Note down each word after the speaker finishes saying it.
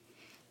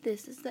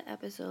This is the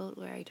episode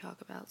where I talk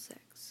about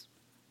sex.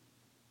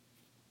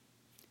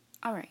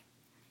 Alright,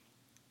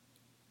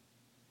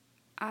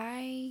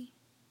 I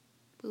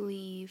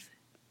believe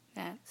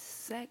that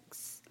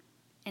sex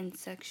and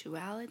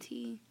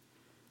sexuality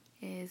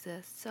is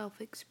a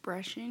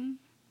self-expression,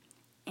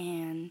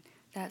 and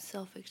that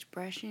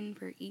self-expression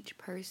for each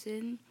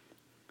person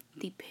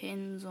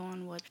depends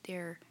on what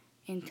their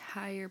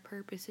entire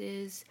purpose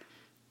is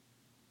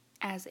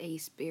as a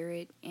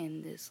spirit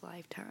in this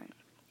lifetime.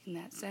 And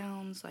that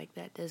sounds like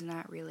that does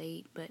not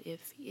relate, but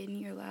if in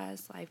your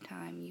last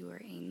lifetime you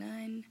were a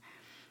nun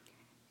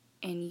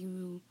and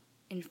you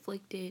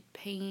inflicted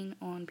pain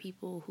on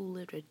people who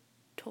lived a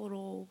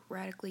total,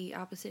 radically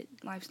opposite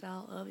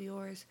lifestyle of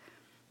yours,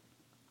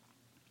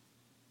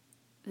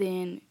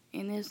 then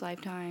in this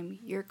lifetime,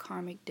 your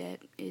karmic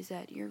debt is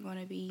that you're going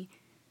to be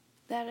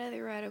that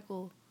other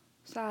radical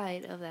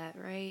side of that,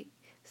 right?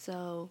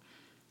 So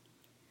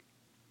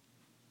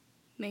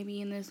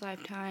maybe in this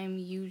lifetime,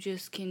 you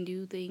just can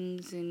do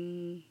things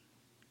and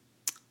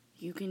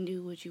you can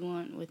do what you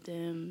want with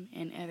them,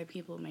 and other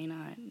people may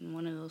not. And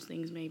one of those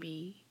things may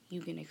be you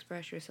can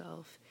express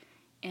yourself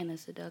in a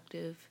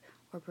seductive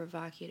or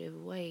provocative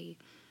way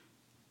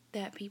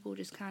that people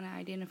just kind of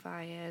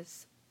identify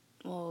as,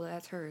 well,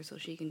 that's her, so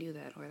she can do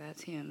that, or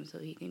that's him, so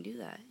he can do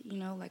that. You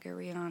know, like a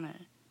Rihanna.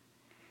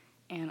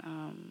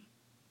 And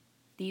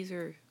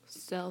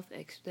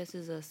this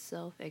is a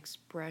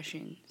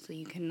self-expression, so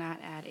you cannot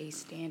add a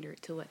standard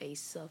to what a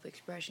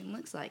self-expression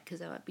looks like, because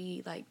that would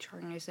be like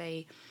trying to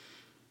say,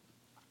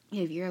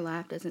 if your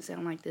laugh doesn't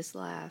sound like this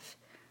laugh,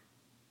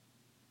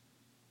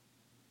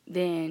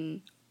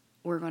 then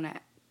we're going to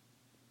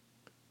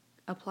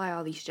apply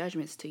all these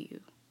judgments to you.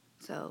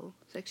 So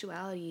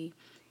sexuality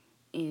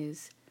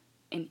is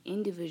an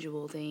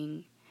individual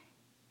thing,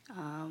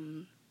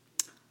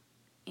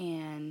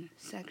 and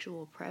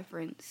sexual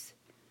preference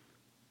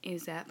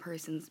is that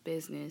person's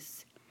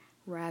business,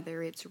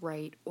 whether it's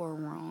right or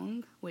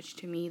wrong, which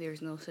to me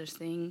there's no such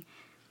thing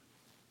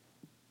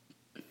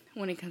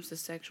when it comes to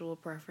sexual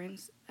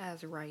preference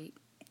as right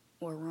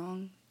or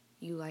wrong.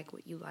 You like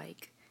what you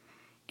like.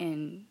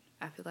 And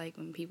I feel like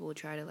when people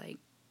try to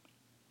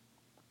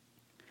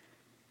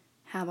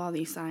have all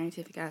these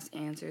scientific ass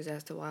answers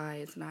as to why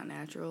it's not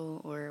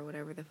natural or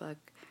whatever the fuck,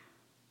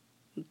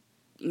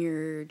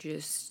 you're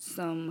just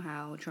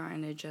somehow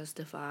trying to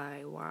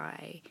justify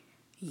why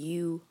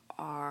you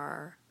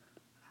are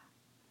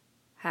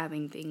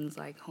having things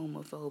like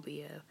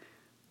homophobia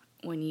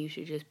when you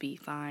should just be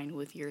fine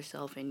with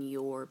yourself and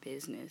your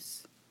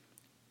business.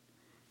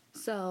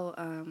 So,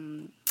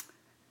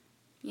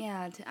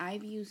 I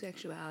view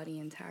sexuality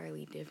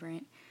entirely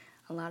different.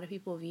 A lot of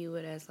people view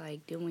it as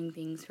like doing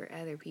things for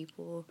other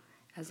people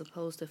as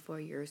opposed to for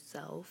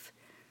yourself.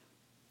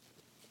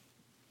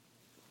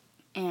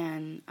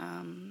 And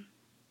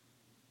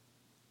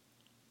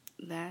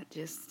that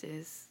just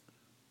is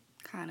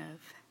kind of,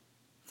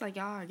 it's like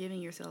y'all are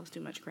giving yourselves too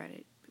much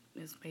credit,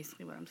 is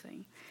basically what I'm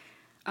saying.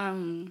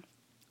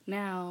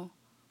 Now,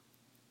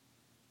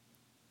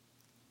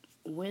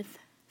 with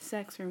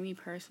sex for me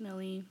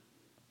personally,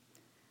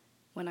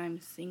 when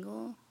I'm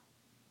single,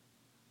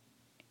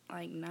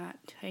 like not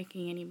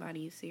taking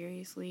anybody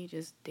seriously,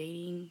 just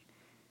dating,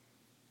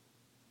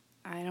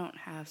 I don't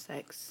have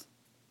sex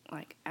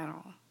like at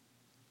all.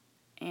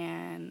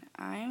 And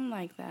I'm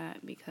like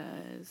that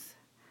because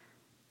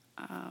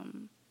I'll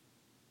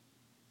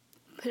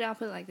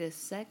put it like this: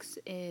 sex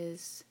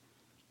is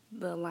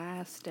the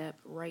last step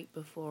right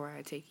before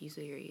I take you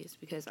serious,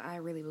 because I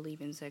really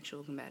believe in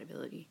sexual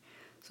compatibility.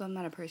 So I'm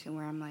not a person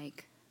where I'm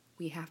like,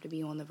 we have to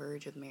be on the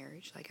verge of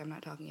marriage. Like, I'm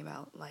not talking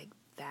about like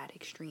that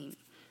extreme.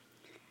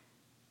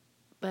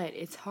 But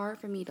it's hard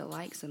for me to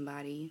like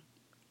somebody,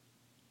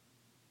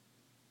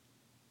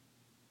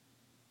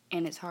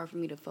 and it's hard for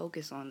me to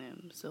focus on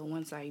them. So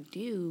once I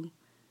do,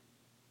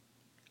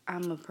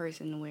 I'm a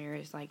person where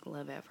it's like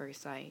love at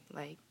first sight,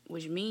 like,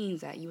 which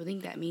means that you would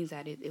think that means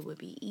that it would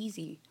be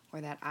easy,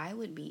 or that I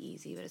would be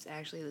easy, but it's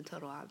actually the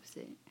total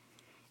opposite.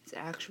 It's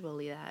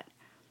actually that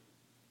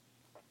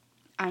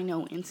I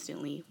know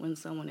instantly when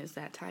someone is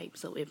that type.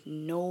 So if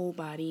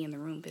nobody in the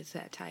room is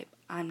that type,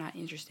 I'm not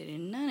interested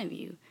in none of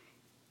you.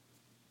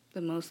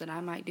 The most that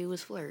I might do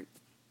is flirt,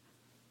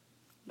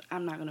 but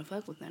I'm not going to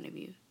fuck with none of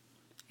you.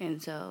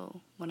 And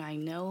so when I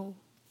know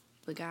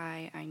the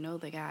guy, I know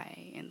the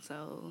guy. And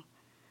so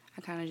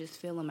I kind of just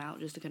fill him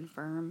out just to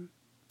confirm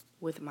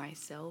with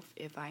myself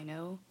if I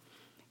know.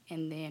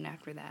 And then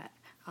after that,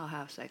 I'll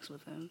have sex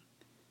with him.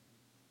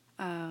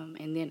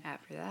 And then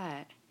after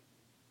that,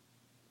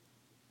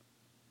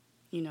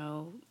 you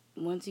know,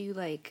 once you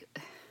like,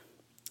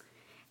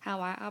 how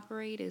I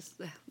operate is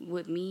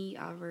with me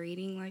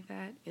operating like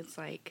that. It's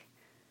like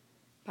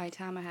by the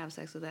time I have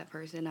sex with that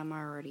person, I'm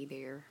already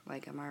there.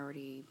 Like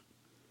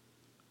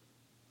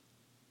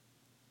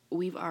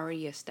we've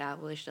already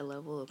established a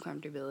level of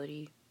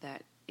comfortability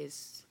that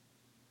is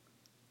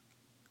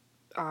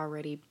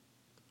already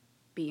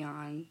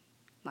beyond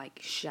like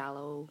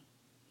shallow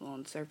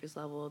on surface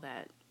level,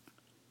 that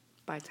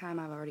by the time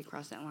I've already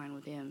crossed that line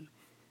with him,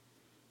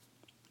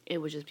 it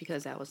was just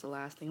because that was the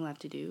last thing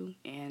left to do,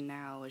 and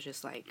now it's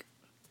just like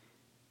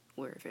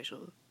we're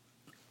official.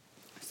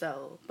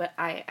 So, but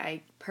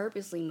I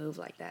purposely move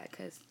like that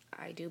because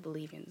I do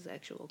believe in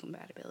sexual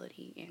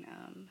compatibility,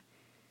 and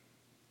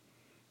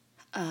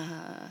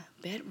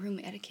bedroom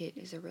etiquette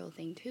is a real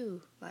thing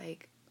too.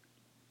 Like,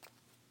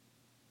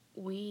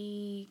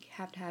 we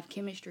have to have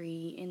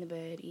chemistry in the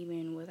bed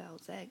even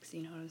without sex,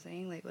 you know what I'm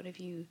saying? Like, what if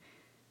you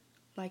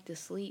like to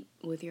sleep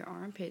with your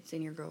armpits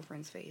in your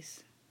girlfriend's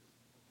face?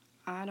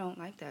 I don't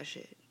like that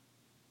shit.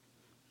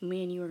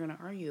 Me and you are going to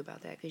argue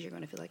about that because you're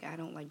going to feel like I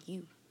don't like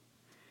you.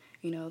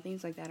 You know,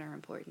 things like that are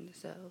important.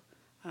 So,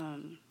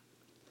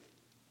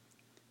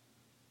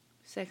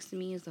 sex to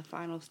me is the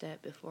final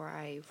step before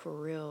I, for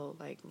real,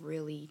 like,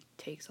 really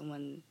take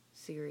someone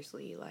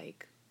seriously.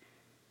 Like,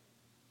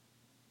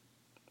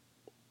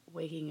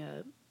 waking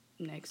up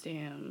next to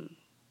him,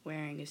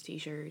 wearing his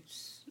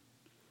t-shirts,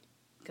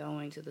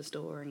 going to the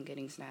store and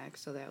getting snacks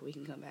so that we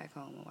can come back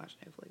home and watch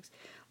Netflix.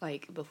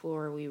 Like,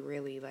 before we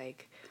really,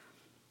 like,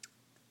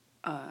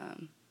 I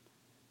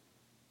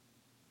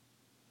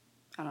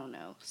don't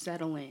know,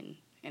 settle in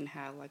and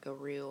have, like, a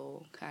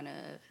real kind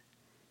of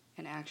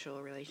an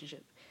actual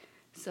relationship.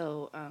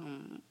 So,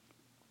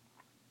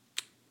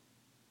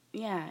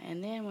 yeah,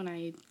 and then when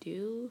I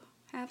do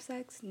have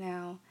sex,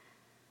 now,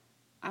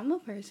 I'm a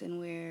person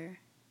where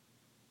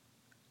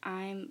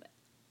I'm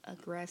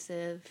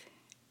aggressive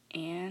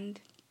and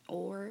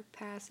or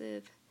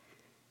passive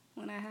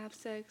when I have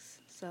sex.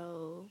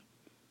 So,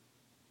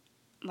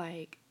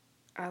 like,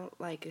 I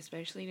like,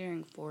 especially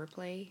during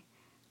foreplay,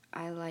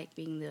 I like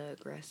being the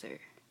aggressor.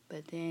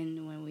 But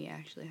then when we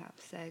actually have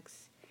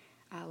sex,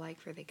 I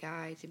like for the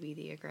guy to be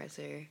the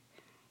aggressor,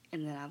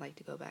 and then I like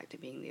to go back to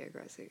being the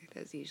aggressor.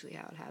 That's usually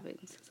how it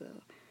happens. So,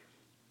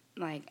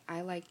 like,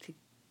 I like to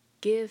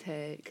give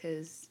head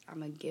because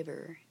I'm a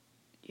giver,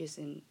 just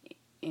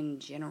in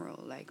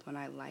general. Like, when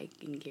I like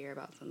and care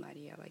about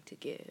somebody, I like to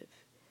give.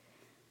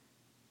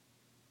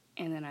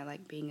 And then I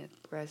like being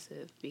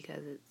aggressive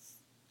because it's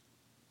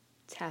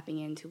tapping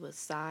into a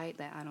side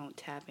that I don't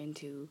tap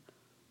into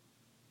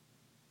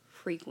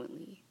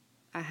frequently.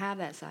 I have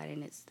that side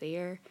and it's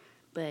there,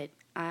 but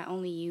I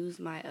only use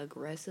my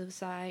aggressive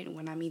side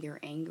when I'm either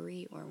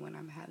angry or when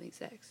I'm having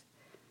sex.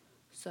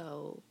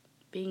 So,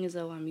 being as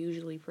though I'm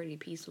usually pretty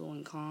peaceful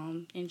and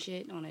calm and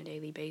shit on a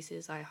daily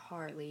basis, I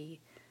hardly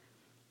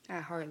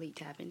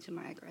tap into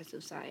my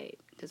aggressive side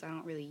because I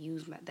don't really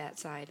use that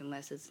side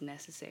unless it's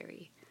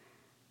necessary.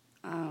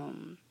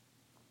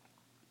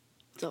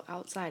 So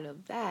outside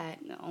of that,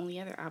 the only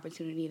other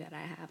opportunity that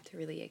I have to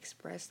really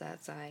express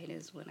that side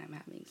is when I'm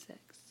having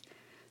sex.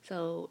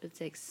 So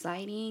it's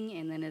exciting,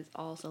 and then it's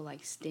also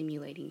like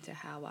stimulating to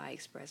how I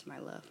express my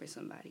love for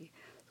somebody.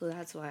 So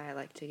that's why I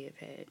like to give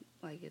head.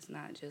 Like, it's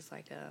not just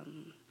like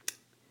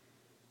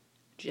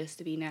just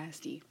to be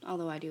nasty.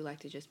 Although I do like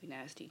to just be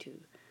nasty too.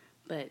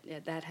 But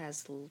that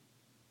has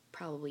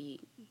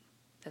probably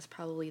that's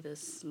probably the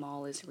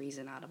smallest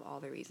reason out of all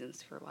the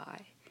reasons for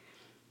why.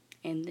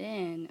 And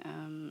then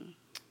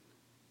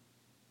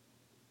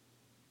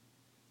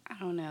I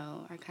don't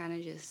know. I kind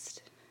of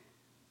just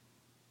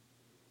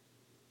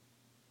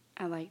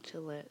I like to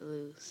let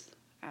loose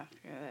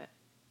after that.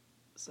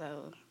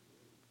 So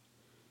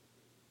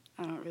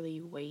I don't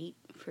really wait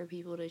for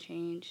people to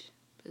change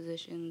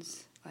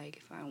positions. Like,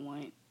 if I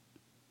want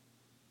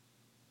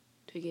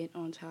to get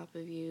on top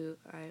of you,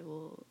 I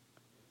will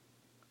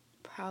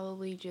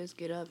probably just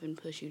get up and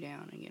push you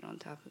down and get on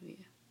top of you.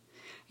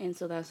 And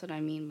so that's what I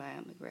mean by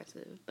I'm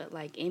aggressive. But,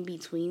 like, in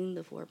between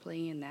the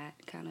foreplay and that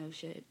kind of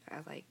shit, I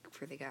like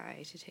for the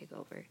guy to take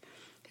over.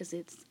 Because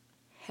it's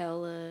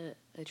hella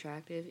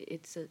attractive.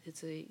 It's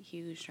a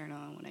huge turn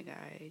on when a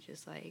guy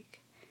just, like,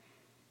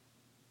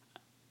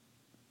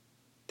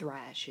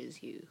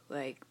 thrashes you.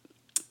 Like,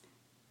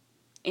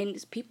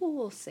 and people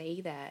will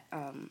say that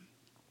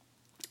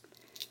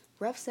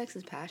rough sex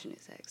is passionate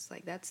sex.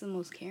 Like, that's the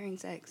most caring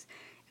sex.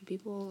 And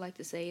people like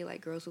to say,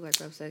 like, girls who like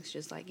rough sex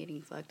just like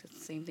getting fucked. It's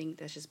the same thing.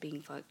 That's just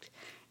being fucked.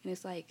 And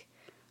it's like,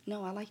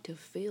 no, I like to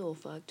feel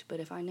fucked. But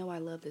if I know I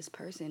love this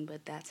person,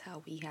 but that's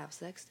how we have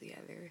sex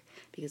together,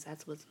 because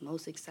that's what's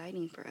most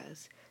exciting for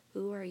us.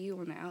 Who are you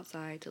on the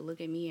outside to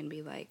look at me and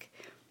be like,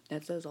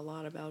 that says a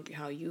lot about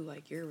how you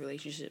like your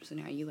relationships and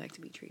how you like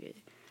to be treated?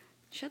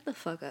 Shut the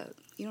fuck up.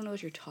 You don't know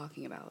what you're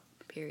talking about,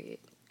 period.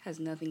 Has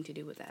nothing to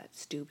do with that.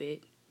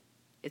 Stupid.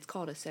 It's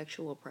called a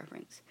sexual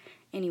preference.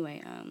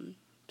 Anyway,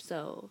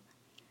 so,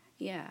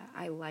 yeah,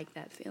 I like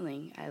that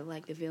feeling. I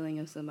like the feeling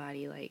of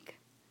somebody, like,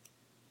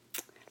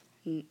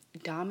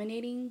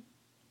 dominating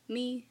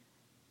me,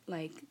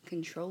 like,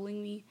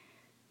 controlling me,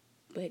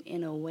 but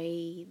in a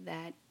way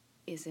that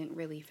isn't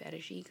really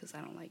fetishy, because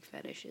I don't like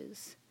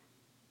fetishes.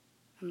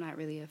 I'm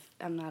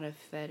not a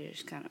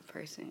fetish kind of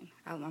person.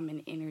 I'm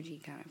an energy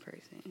kind of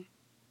person.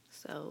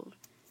 So,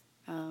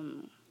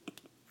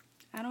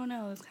 I don't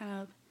know, it's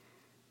kind of,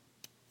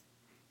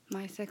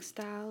 my sex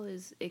style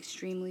is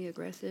extremely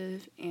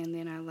aggressive, and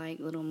then I like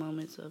little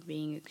moments of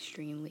being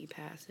extremely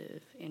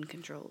passive and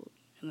controlled,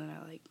 and then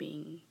I like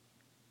being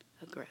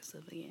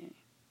aggressive again.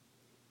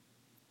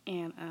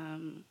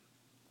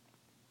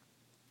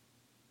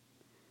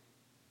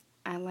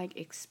 like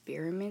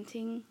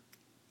experimenting.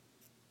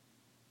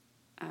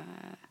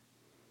 I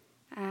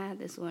had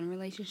this one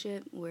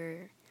relationship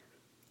where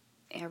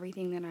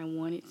everything that I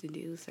wanted to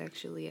do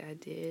sexually, I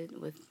did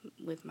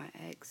with my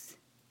ex,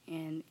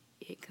 and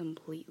it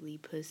completely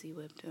pussy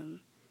whipped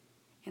him.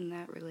 And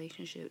that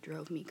relationship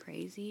drove me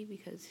crazy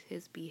because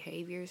his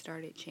behavior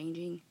started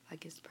changing,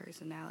 like his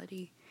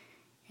personality,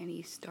 and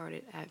he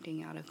started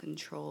acting out of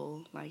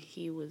control, like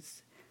he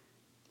was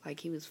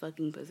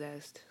fucking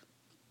possessed,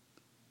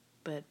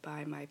 but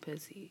by my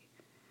pussy.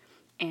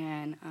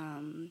 And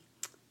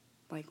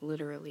like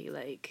literally,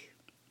 like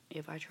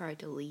if I tried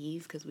to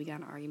leave because we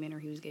got an argument or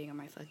he was getting on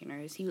my fucking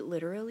nerves, he would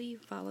literally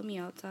follow me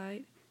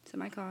outside to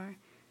my car,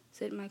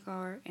 sit in my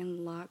car,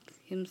 and lock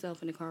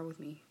himself in the car with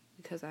me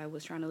because I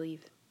was trying to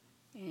leave.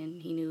 And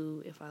he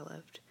knew if I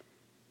left,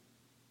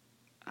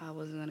 I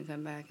wasn't going to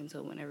come back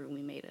until whenever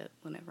we made up,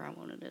 whenever I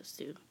wanted us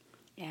to.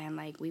 And,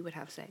 like, we would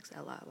have sex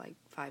a lot, like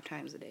 5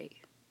 times a day,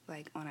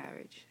 like, on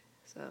average.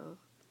 So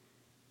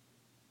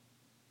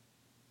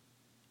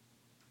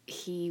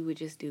he would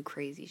just do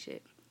crazy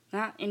shit.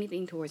 Not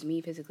anything towards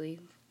me physically.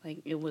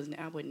 Like,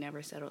 I would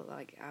never settle.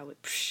 Like, I would,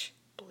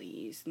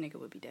 please, nigga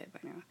would be dead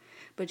by now.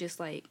 But just,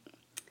 like,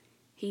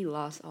 he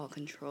lost all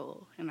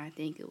control. And I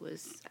think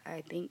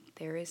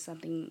there is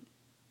something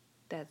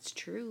that's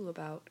true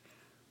about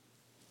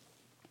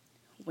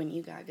when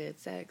you got good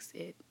sex,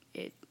 it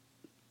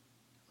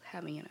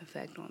having an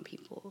effect on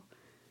people.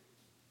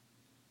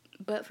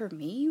 But for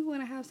me,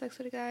 when I have sex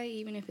with a guy,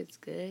 even if it's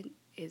good,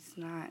 it's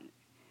not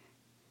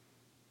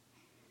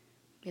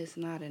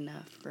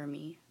enough for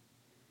me.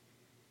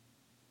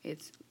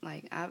 It's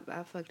like I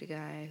fucked a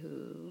guy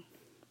who,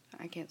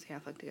 I can't say I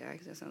fucked a guy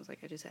because that sounds like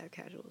I just have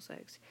casual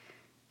sex,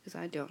 because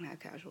I don't have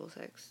casual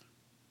sex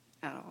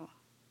at all.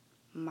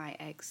 My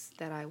ex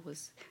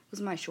was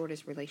my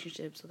shortest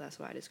relationship, so that's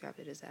why I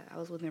described it as that. I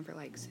was with him for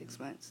like 6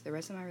 months. The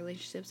rest of my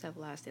relationships have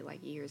lasted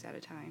like years at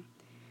a time.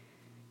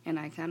 And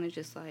I kind of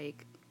just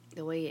like,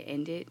 the way it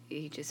ended,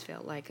 it just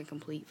felt like a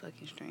complete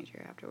fucking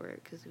stranger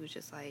afterward, because it was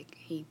just like,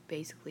 he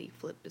basically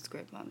flipped the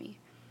script on me.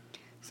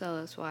 So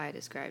that's why I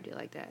described it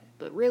like that.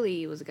 But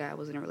really, it was a guy I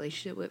was in a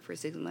relationship with for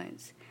 6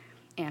 months.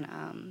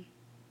 And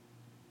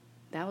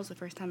that was the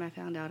first time I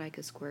found out I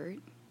could squirt.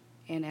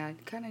 And I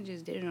kind of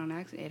just did it on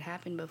accident. It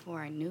happened before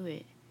I knew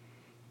it.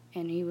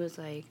 And he was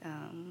like,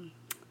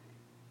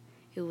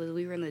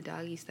 we were in the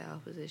doggy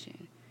style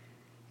position.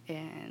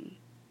 And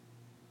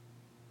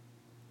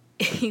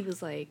he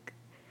was like,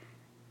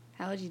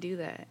 how would you do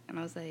that? And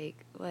I was like,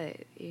 what?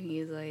 And he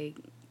was like,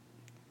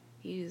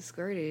 you just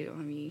squirted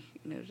on me.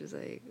 And I was just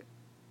like,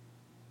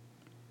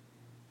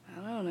 I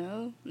don't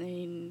know.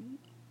 And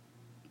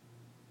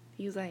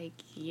he was like,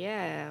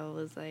 yeah. I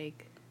was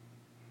like,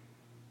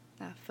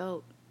 I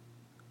felt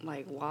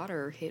like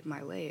water hit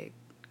my leg,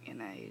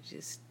 and I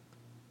just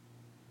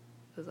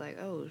was like,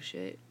 oh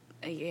shit.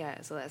 And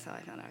yeah, so that's how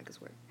I found out I could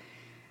squirt.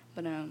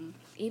 But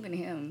even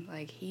him,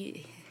 like,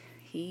 he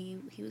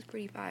was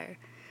pretty fire.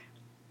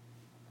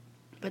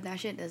 But that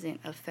shit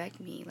doesn't affect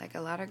me. Like, a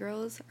lot of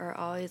girls are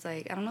always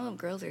like, I don't know if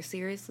girls are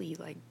seriously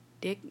like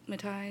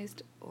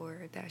stigmatized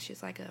or if that's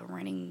just like a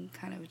running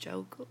kind of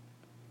joke.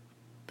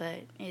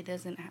 But it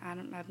doesn't.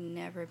 I've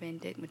never been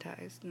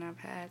stigmatized, and I've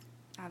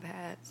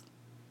had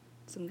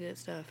some good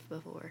stuff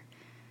before.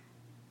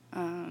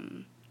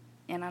 And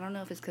I don't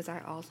know if it's because I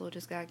also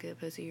just got good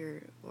pussy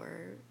or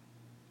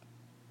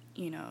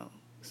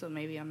so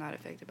maybe I'm not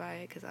affected by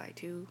it because I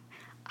too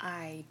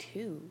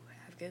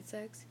have good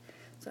sex.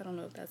 So I don't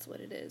know if that's what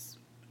it is,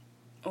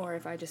 or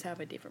if I just have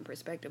a different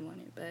perspective on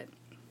it. But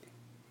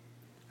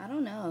I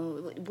don't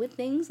know. With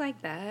things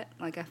like that,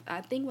 like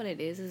I think what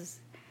it is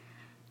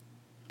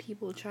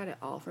people try to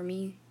offer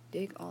me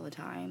dick all the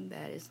time.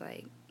 That is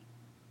like,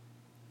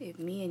 if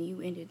me and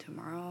you ended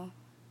tomorrow,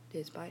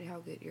 despite how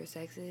good your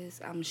sex is,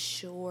 I'm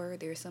sure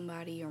there's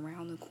somebody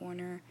around the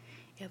corner,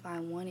 if I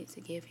wanted to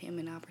give him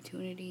an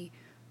opportunity,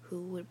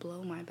 who would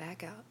blow my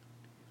back out.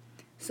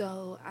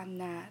 So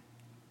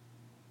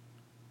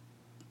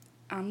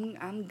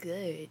I'm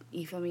good,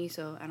 you feel me?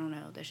 So I don't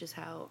know, that's just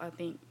how I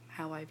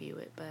view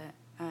it. But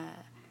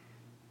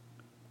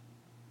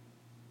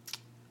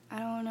I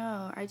don't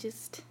know,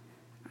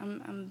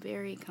 I'm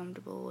very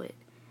comfortable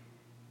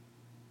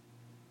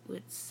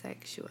with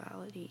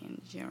sexuality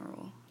in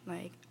general.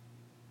 Like,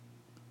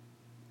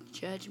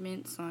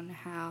 judgments on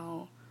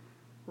how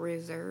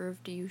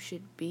reserved you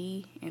should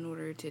be in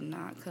order to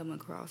not come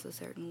across a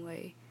certain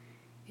way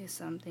is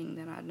something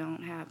that I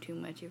don't have too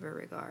much of a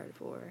regard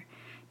for.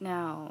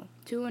 Now,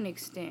 to an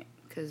extent,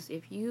 because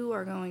if you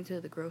are going to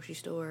the grocery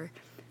store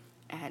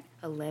at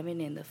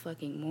 11 in the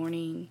fucking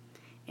morning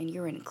and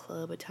you're in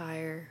club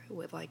attire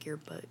with like your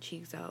butt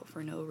cheeks out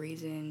for no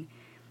reason,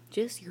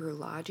 just your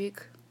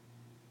logic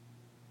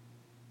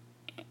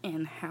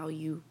and how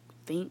you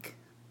think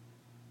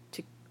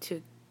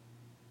to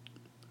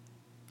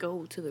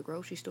go to the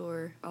grocery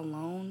store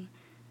alone,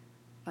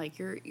 like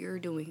you're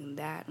doing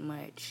that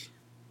much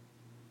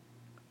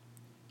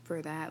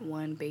for that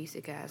one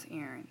basic ass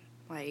errand.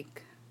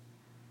 Like,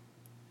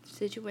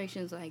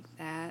 situations like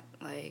that,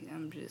 like,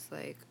 I'm just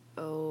like,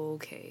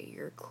 okay,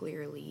 you're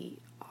clearly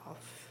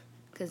off.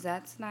 Because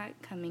that's not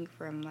coming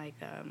from, like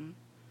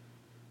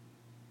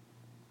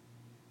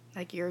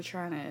you're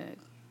trying to,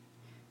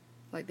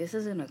 like, this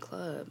isn't a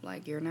club.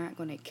 Like, you're not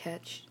going to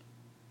catch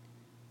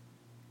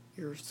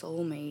your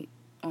soulmate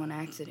on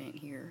accident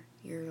here.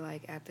 You're,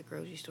 like, at the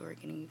grocery store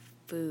getting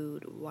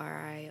food.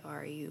 Why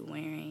are you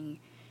wearing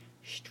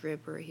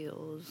stripper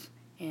heels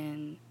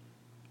and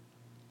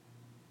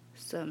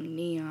some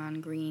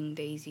neon green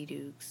Daisy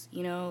Dukes?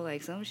 You know,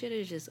 like, some shit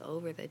is just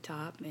over the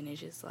top, and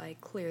it's just,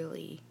 like,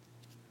 clearly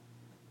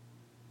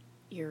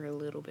you're a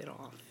little bit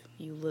off.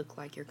 You look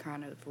like you're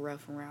kind of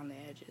rough around the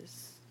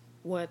edges.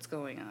 What's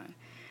going on?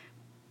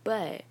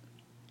 But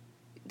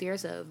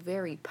there's a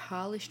very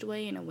polished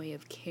way and a way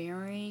of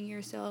carrying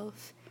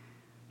yourself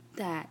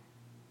that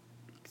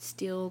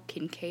still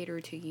can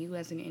cater to you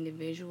as an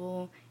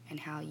individual and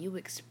how you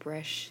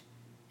express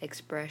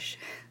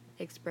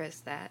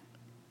that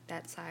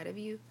side of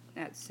you,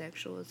 that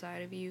sexual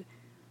side of you,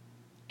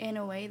 in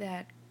a way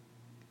that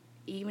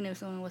even if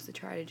someone was to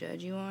try to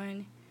judge you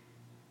on,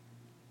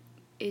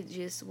 it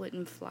just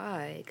wouldn't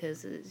fly,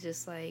 because it's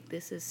just like,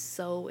 this is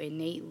so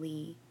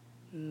innately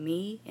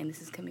me, and this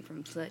is coming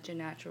from such a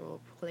natural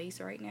place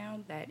right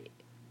now that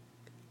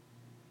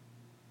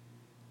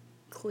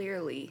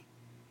clearly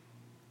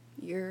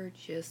you're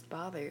just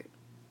bothered,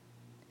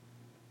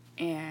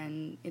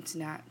 and it's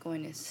not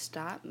going to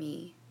stop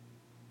me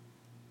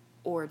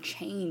or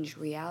change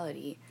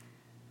reality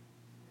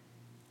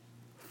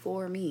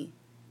for me.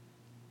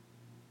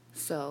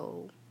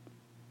 So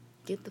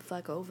get the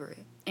fuck over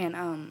it. And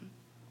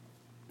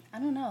I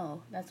don't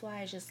know. That's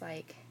why it's just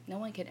like, no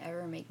one could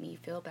ever make me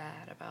feel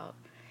bad about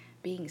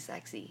being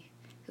sexy.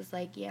 Because,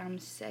 like, yeah, I'm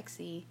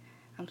sexy.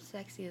 I'm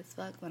sexy as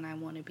fuck when I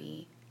want to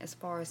be, as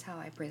far as how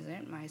I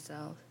present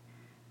myself.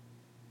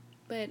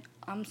 But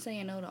I'm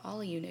saying no to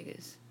all of you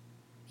niggas.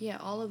 Yeah,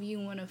 all of you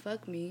want to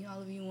fuck me.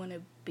 All of you want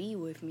to be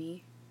with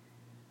me.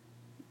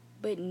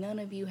 But none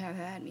of you have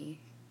had me.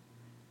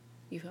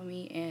 You feel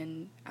me?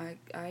 And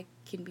I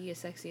can be as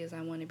sexy as I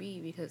want to be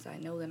because I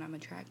know that I'm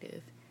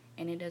attractive.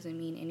 And it doesn't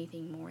mean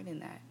anything more than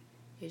that.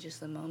 It's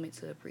just a moment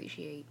to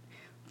appreciate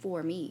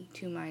for me,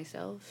 to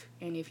myself.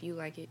 And if you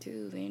like it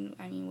too, then,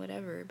 I mean,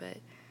 whatever. But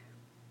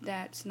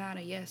that's not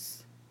a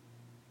yes.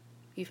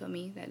 You feel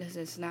me?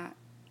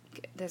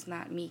 That's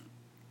not me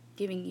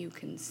giving you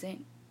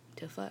consent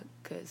to fuck.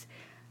 Because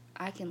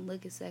I can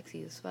look as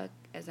sexy as fuck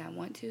as I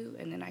want to.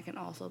 And then I can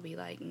also be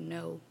like,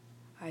 no,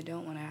 I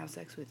don't want to have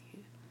sex with you.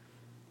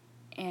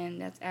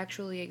 And that's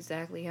actually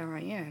exactly how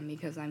I am,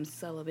 because I'm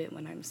celibate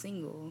when I'm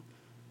single.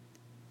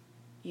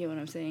 You know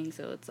what I'm saying?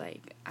 So it's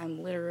like,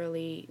 I'm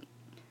literally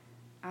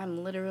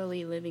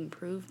living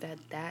proof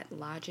that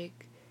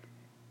logic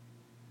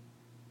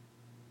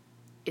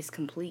is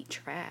complete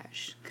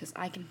trash. Because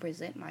I can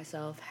present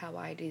myself how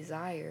I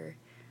desire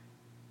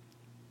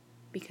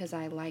because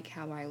I like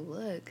how I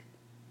look.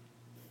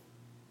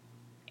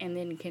 And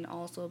then can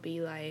also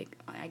be like,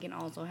 I can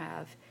also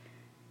have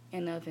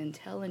enough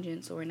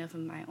intelligence or enough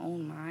of my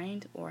own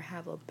mind, or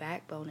have a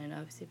backbone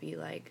enough to be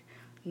like,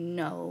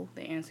 no,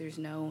 the answer is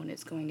no, and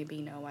it's going to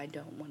be no, I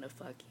don't want to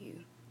fuck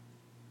you.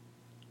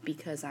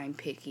 Because I'm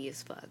picky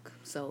as fuck.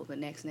 So the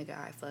next nigga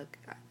I fuck,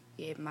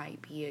 it might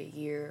be a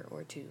year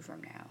or two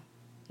from now,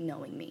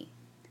 knowing me.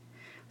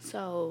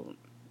 So,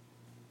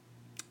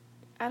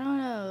 I don't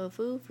know,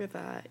 food for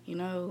thought, you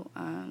know,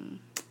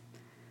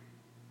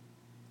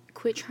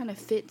 quit trying to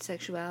fit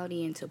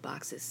sexuality into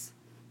boxes.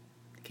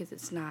 Because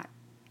it's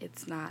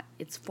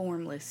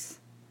formless.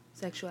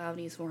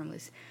 Sexuality is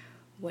formless.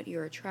 What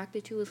you're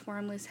attracted to is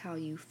formless. How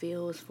you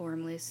feel is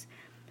formless.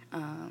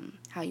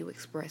 How you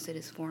express it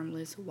is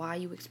formless. Why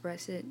you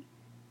express it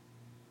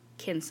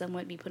can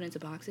somewhat be put into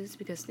boxes,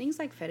 because things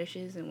like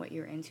fetishes and what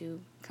you're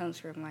into comes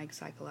from, like,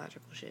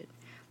 psychological shit.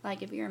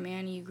 Like, if you're a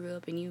man and you grew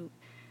up and you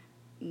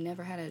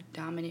never had a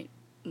dominant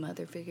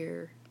mother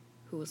figure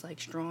who was,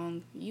 like,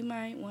 strong, you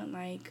might want,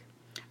 like,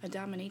 a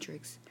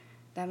dominatrix.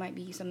 That might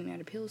be something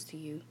that appeals to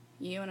you.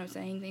 You know what I'm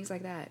saying? Things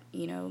like that.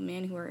 You know,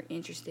 men who are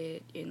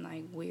interested in,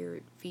 like,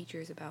 weird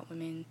features about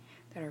women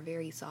that are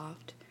very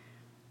soft.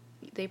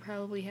 They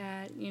probably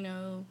had, you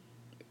know,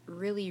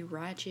 really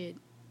ratchet,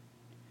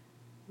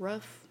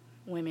 rough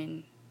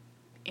women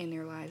in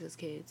their lives as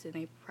kids. And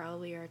they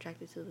probably are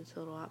attracted to the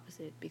total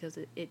opposite, because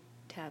it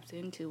taps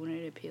into, when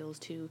it appeals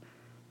to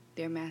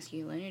their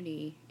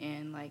masculinity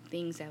and, like,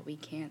 things that we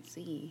can't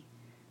see,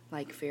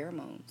 like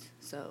pheromones.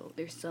 So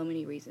there's so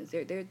many reasons.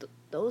 There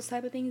those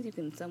type of things you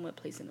can somewhat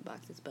place in the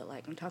boxes, but,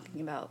 like, I'm talking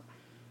about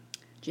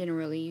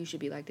generally you should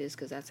be like this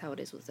because that's how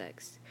it is with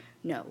sex.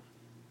 No.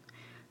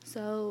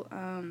 So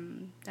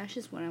that's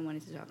just what I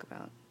wanted to talk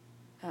about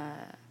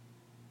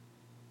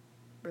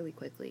really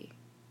quickly.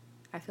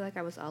 I feel like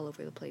I was all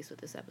over the place with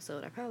this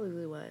episode. I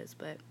probably was,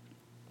 but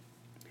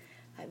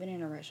I've been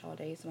in a rush all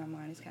day, so my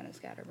mind is kind of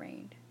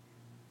scatterbrained.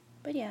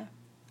 But yeah.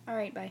 All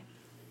right, bye.